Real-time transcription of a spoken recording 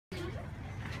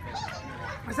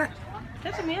What's that?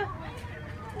 That's a meow.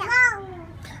 No.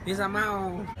 It's a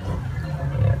meow.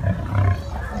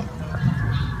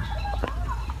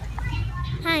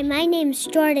 Hi, my name's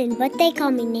Jordan, but they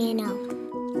call me Nano.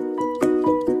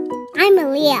 I'm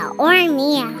Aaliyah, or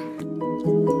Mia.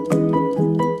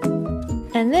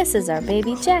 And this is our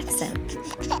baby Jaxen.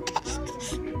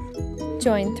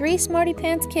 Join 3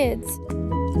 Smartypants kids.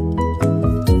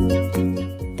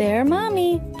 They're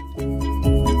Mommy.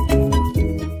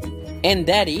 And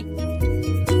Daddy.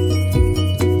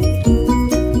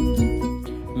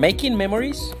 Making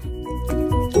memories.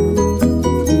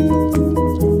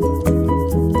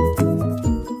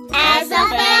 As a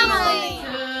family.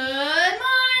 Good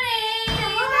morning.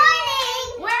 Good morning.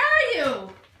 Where are you?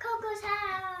 Coco's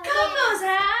house. Coco's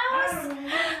house?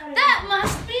 That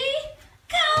must be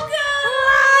Coco.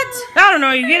 What? I don't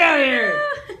know. You get out of here.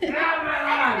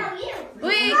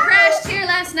 We crashed here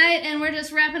last night and we're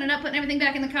just wrapping it up, putting everything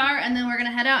back in the car, and then we're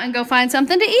gonna head out and go find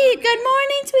something to eat. Good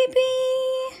morning, sweet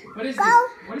pea. What is Go.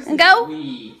 this? What is And this? go.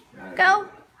 We. Go.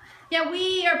 Yeah,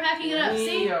 we are packing it up.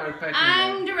 See, are packing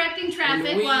I'm it directing traffic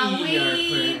And we while are we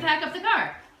putting- pack up the car.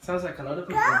 up. Sounds like a lot of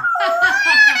people.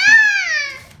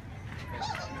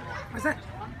 What's that?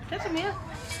 That's a meow.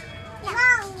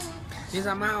 It's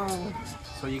a meow.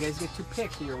 So you guys get to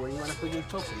pick here where you want to put your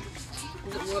token.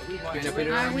 You're gonna put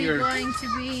it Are on we your. going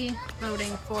to be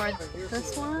voting for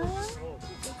this one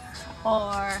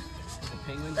or The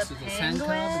penguins the to the Sand Club,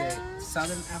 the penguins?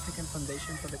 Southern African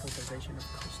Foundation for the Conservation of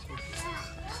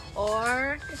Coastal.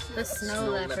 or the snow Snow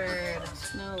leopard? leopard.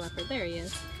 Snow leopard. There he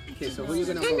is. Okay, so who are you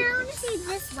gonna And I vote want to see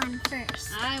this one first.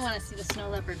 I want to see the snow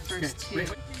leopard for? first too.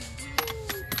 Wait.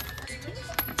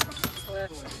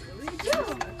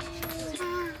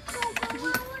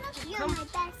 You're my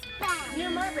best friend. You're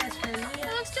my best friend. He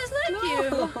looks just like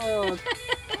you. Oh,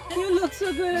 you look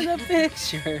so good in the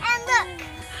picture. And look.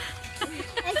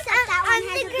 Except that one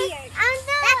has a beard.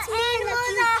 That's animal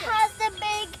that has the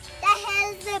big.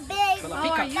 So the Oh, are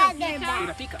peacock. you a feather peacock? back.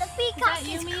 The peacock. The Is peacock that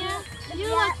you, is Mia? cool. You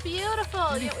Yeah. look beautiful.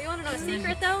 You want to know a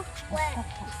secret though? What?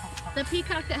 The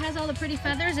peacock that has all the pretty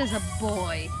feathers is a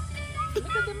boy. Look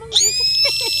at the monkey.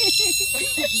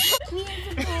 Me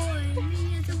as a boy.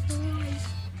 Me as a boy.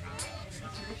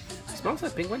 Smells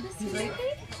like penguin. He's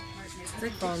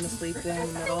like falling asleep in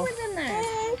the penguins in there.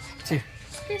 Two.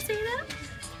 You see that?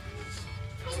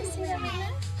 You see that, Mia?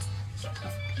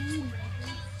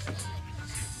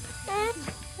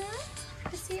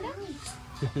 You see that?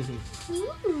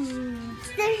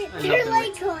 They're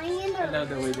like going in I the. love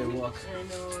the way they walk. I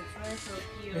know, it's so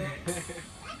cute.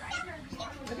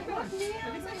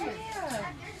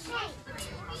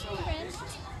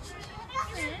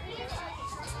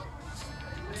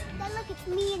 Then look, it's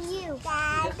me and you.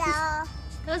 Dada.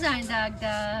 Those aren't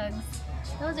dogs.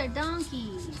 Those are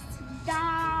donkeys.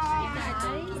 Dada.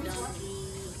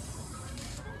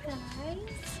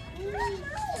 Guys.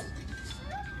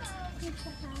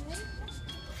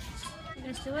 You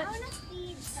guys do it?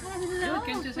 Hello,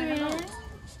 Can you say hello?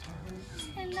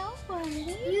 Hello,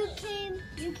 buddy. You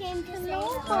came to say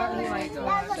Oh my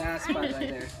god, that's fun right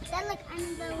there. Then look,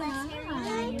 I'm the less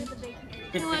hairy. You're the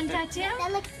big You want to touch him?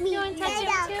 Then look, it's me. You want to touch him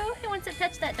Dada. too? Who wants to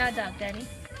touch that dog, Daddy?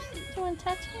 You want to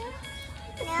touch him?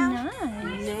 No.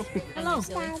 Nice. Hello.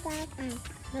 Dada.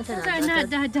 Those are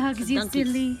not dogs, you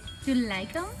silly. Do you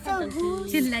like them? So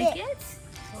who's Do you like this?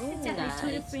 it? It's our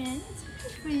little friends. Hi,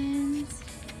 friends.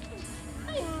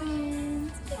 Hi,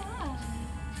 friends. Yeah.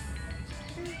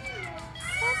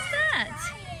 What's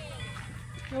that?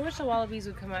 I wish the wallabies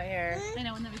would come out here. I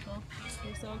know, wouldn't that be cool?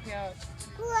 They're so cute.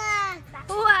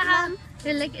 Wow. Do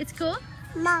you like it's cool?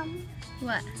 Mom.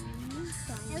 What?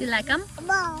 Do you like them?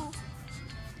 Mom.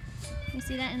 You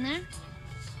see that in there?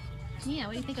 Yeah,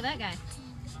 what do you think of that guy?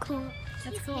 Cool.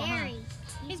 That's He's cool, hairy. huh?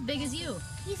 He's big as you.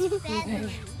 He's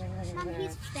feathery. Mom,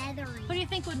 he's feathery. Who do you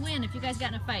think would win if you guys got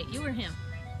in a fight? You or him?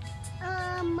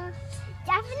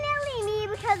 Definitely me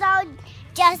because I'll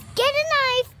just get a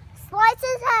knife, slice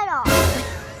his head off.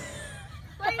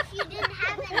 What if you didn't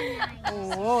have any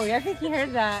knives? Oh, I think he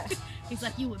heard that. He's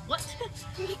like, you would what?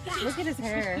 Look at his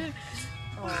hair.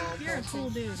 Oh, You're a cool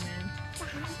dude, man.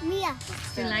 Mia.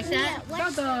 Do you like that?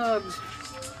 Hot dogs.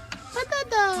 What the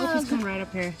Oh, dog? he's come right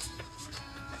up here.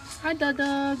 Hi, dog.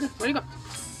 Where you go?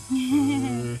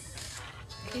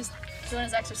 He's doing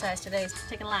his exercise today. He's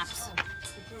taking laps.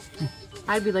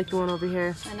 I'd be like the one over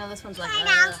here. I know this one's like,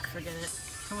 forget it.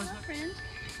 Come on, my friend.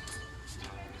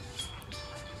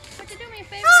 Would you do me a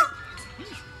favor?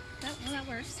 Well, that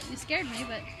works. You scared me,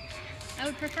 but I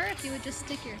would prefer if you would just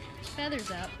stick your feathers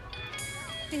up.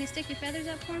 Can you stick your feathers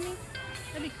up for me?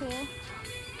 That'd be cool.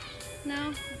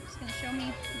 No? Just gonna show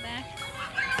me the back.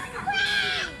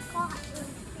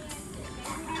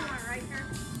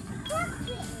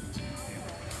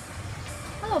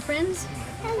 friends.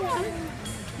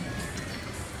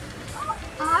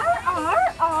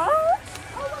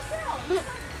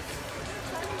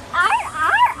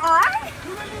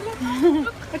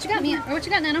 What you got, Mia? Or what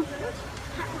you got, Nano?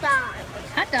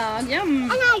 Hot dog, yum.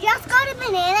 And I just got a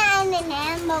banana and an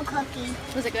animal cookie.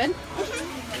 Was it good?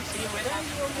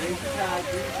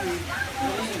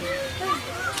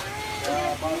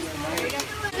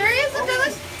 There he is,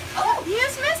 Phyllis. Oh, you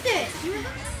just missed it.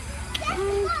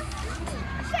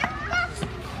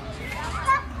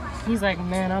 He's like,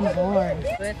 man, I'm bored.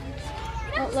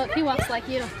 Oh, look, he walks like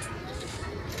you.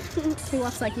 He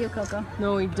walks like you, Coco.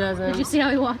 No, he doesn't. Did you see how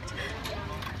he walked?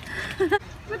 Look at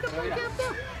the monkey up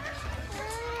there.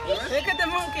 Look at the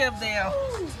monkey up there.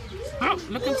 Oh,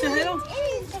 look at your little.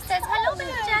 It says, hello,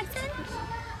 baby Jaxen.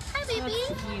 Hi, baby.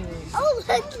 Oh, look.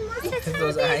 Look at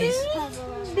those eyes.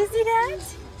 Do you see that?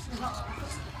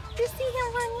 You see him,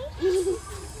 honey?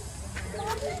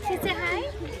 Say hi.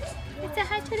 Say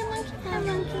hi to the monkey. Hi,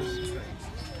 monkey.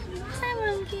 Hi,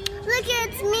 monkey. Look,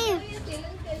 it's me.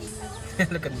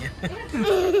 Look at me.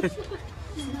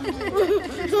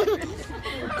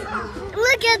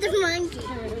 Look at the monkey.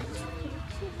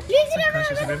 Look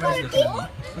at the monkey.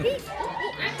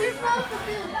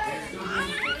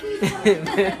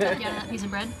 Yeah, that piece of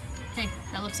bread. Hey,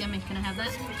 that looks yummy. Can I have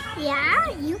that? Yeah,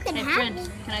 you can Hey, have friend, it.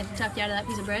 can I chop you out of that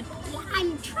piece of bread? Yeah,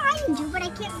 I'm trying to, but I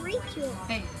can't reach you.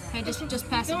 Hey, just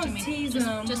pass it to Don't me. tease Just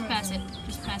him. pass it.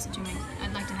 Just pass it to me.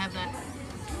 I'd like to have that.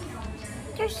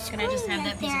 There's Can I just have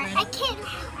that piece of there. bread?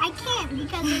 I can't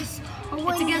because there's a It's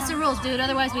window. against the rules, dude.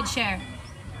 Otherwise, we'd share.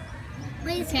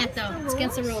 But We it's can't against though. the It's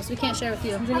against the rules. rules. We can't share with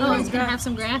you. Oh, he's gonna have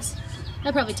some grass.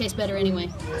 That probably tastes better anyway.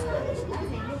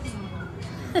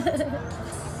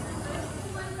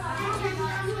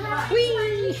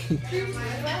 Whee!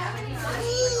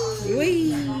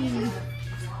 Whee!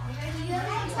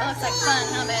 That looks like fun,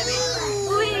 huh, baby?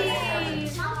 Whee!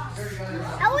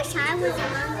 I wish I was a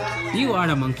monkey. You are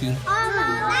the monkey. Oh,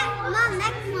 Mom,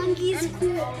 that monkey's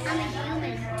cool. I'm a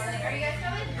human.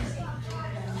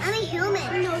 I'm a human.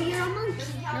 No, you're a monkey.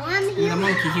 No, I'm a You're a human.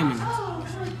 monkey human.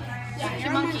 Yeah, You're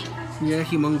a monkey. You're a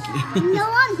humonkey. No,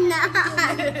 I'm not.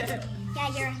 Yeah,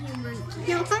 you're a human.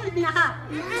 No, I'm not.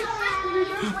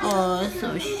 Oh,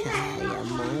 so shy, a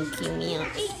monkey meow.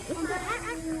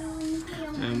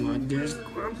 I'm a dead.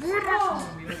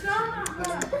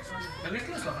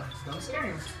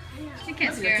 You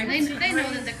can't scare them. They know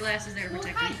that the glass is there to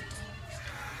protect them.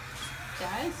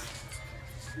 Guys?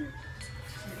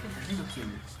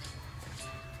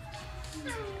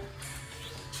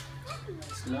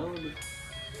 Slowly.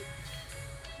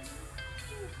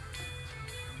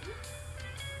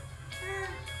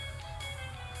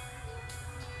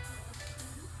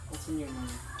 What's in your mind?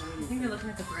 I think they're looking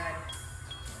at the bread.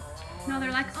 No,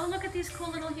 they're like, oh, look at these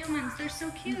cool little humans. They're so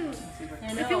cute.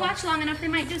 I If you watch long enough, they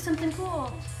might do something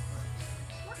cool.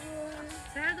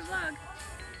 Say hi to the vlog.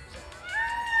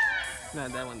 No,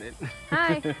 that one did.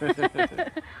 Hi.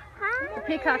 The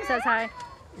peacock says hi.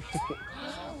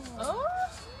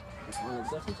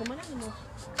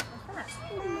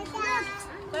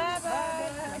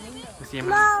 See him?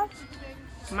 Mo.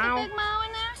 Meow. Big Mo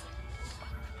in there?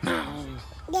 Meow.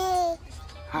 Yay.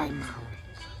 Hi, Meow.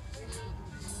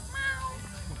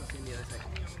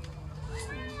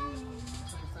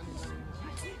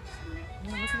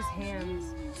 Look at his hands.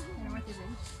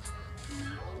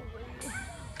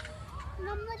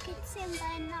 Mom, look at Simba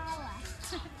and Nala.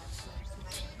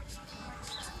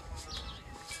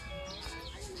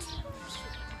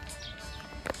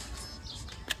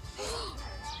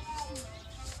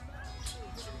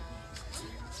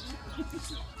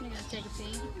 You're gonna take a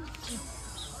pee?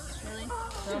 Really?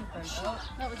 Something. Oh,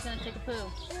 Oh, he's gonna take a poo.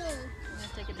 He's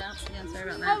gonna take a dump. Yeah,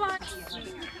 sorry about that.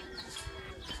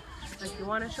 like you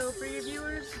want to show for your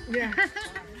viewers? Yeah.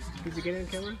 Did you get it on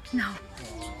camera? No.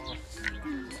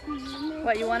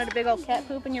 What, you wanted a big old cat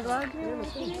poop in your vlog?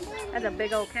 That's a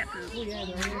big old cat poop. Good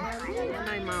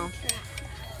night, Meow.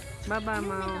 Bye-bye,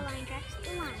 Meow.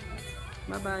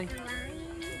 Bye-bye.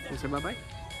 You say bye-bye?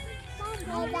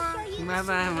 Bye-bye.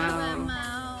 Bye-bye, Meow.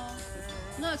 Mouse.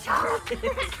 Look.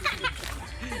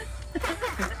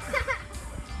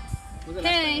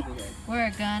 Okay,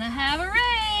 we're gonna have a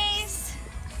race.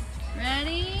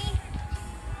 Ready,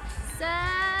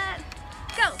 set,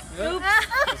 go. Oops. I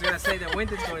was gonna say the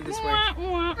wind is going this way. 2,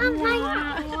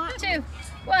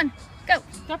 1, go.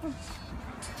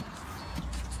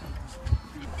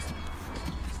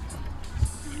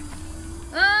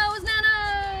 Oh, it was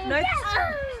Nano. Nice.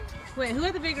 Wait, who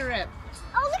had the bigger rip?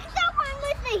 Oh, look at that one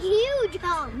with the huge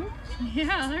hump.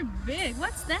 Yeah, they're big.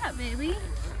 What's that, baby?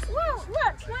 Whoa,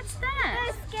 look. What's that?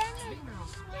 They're scared.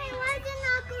 Hey, why is it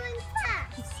not going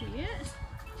fast? You see it?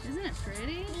 Isn't it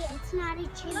pretty? Yeah, it's not a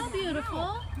chin. So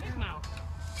beautiful.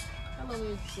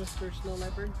 Hello, Mr. Snow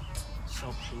Leopard.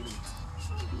 So pretty.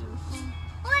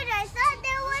 Wait, I thought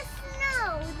there was snow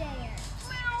there.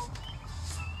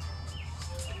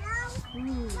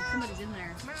 Ooh, somebody's in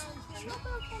there.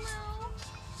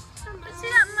 See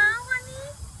that mouse, honey?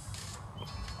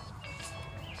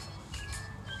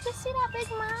 Did you see that big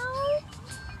mouse?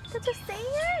 Did you see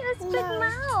it? That's a big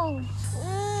mouse.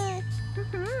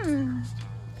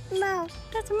 No.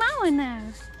 That's a mouse in there.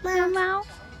 No mouse.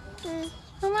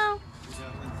 No mouse.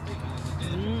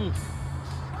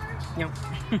 No.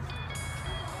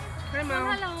 Oh,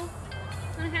 hello.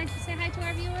 Want to say hi to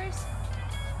our viewers?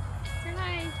 Say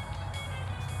hi.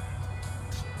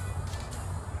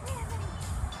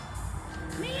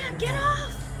 Man, get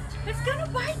off! It's gonna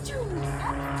bite you!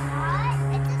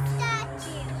 It's a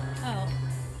statue. Oh.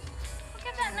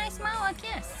 Give that nice mouse a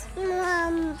kiss.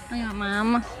 Mom. I got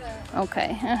Mom.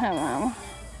 Okay, Mom.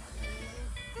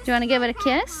 Do you want to give it a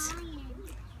kiss?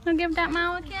 Want to give that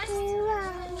mouse a kiss?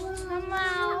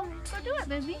 Mouse. Go do it,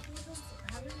 baby.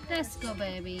 Let's go,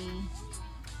 baby.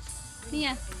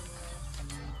 Yeah.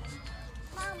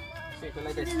 Okay, go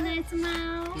like this. Isn't that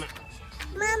mouse?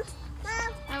 Mom.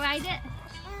 I ride it.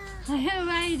 I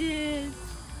ride it. Yay,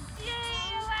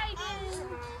 I ride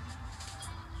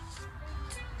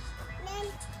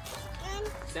it.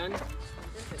 Done?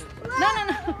 No.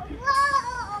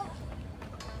 Whoa.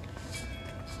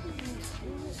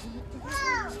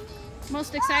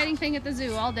 Most exciting thing at the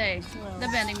zoo all day. The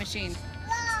vending machine.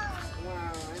 Wow,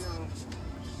 I know.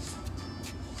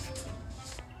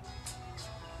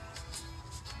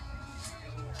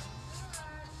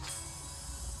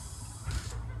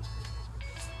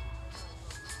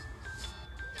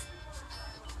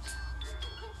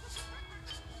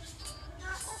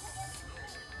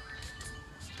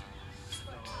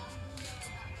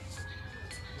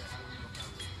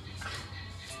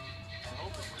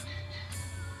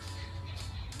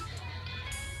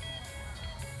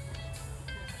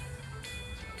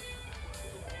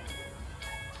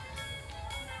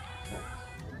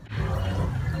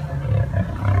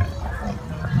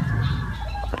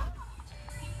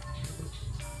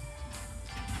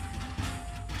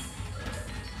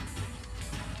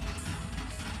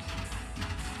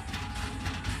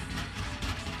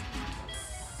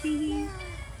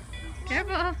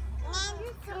 Careful. It's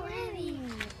so heavy.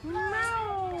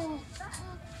 No.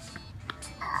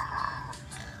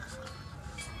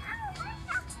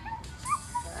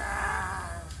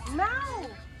 No.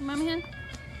 Mommy hand?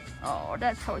 Oh,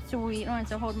 that's so sweet. I want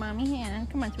to hold Mommy hand.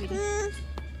 Come on, sweetie. What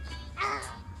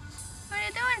are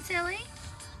you doing, silly?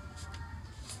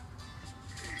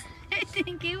 Hey,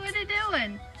 Dinky, what are you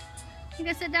doing? You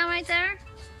gonna sit down right there?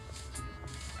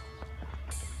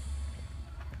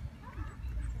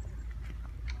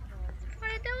 What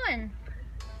are you doing?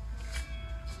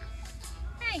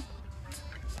 Hey.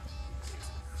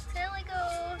 Silly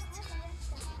ghost.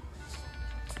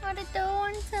 What are you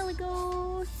doing, silly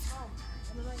ghost?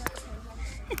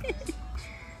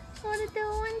 What are you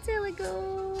doing, silly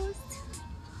ghost?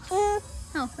 Oh,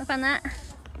 up on that?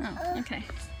 Oh, okay.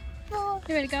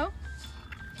 You ready to go?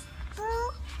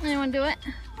 You want to do it?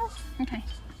 Okay.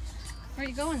 Where are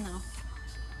you going now?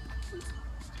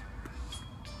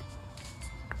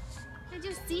 Did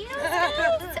you see those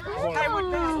guys?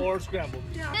 Oh. Or scrambled.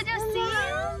 Did you see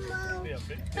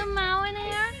the mouse in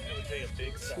there?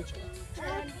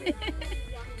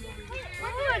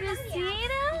 Oh, did you see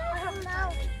them?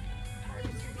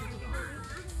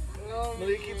 Will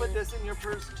you keep this in your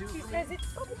purse too?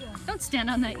 Don't stand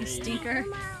on that, you stinker.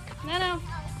 No.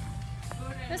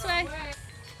 This way.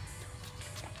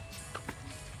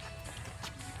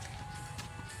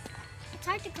 It's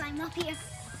hard to climb up here.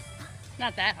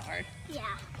 Not that hard.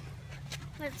 Yeah,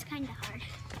 but it's kind of hard.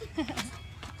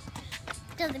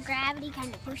 So the gravity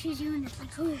kind of pushes you and it's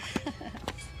like, ooh.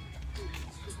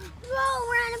 Whoa,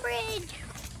 we're on a bridge.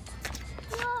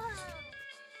 Whoa.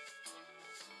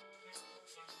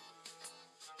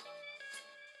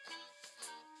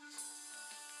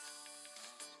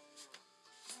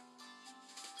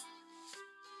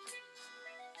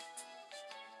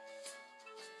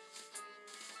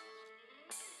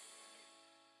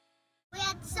 We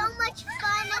had so much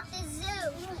fun at the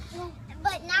zoo,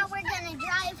 but now we're gonna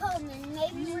drive home and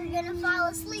maybe we're gonna fall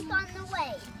asleep on the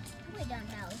way. We don't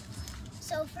know.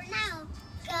 So for now,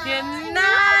 Good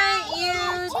night,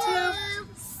 YouTube.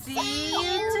 See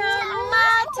you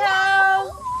tomorrow.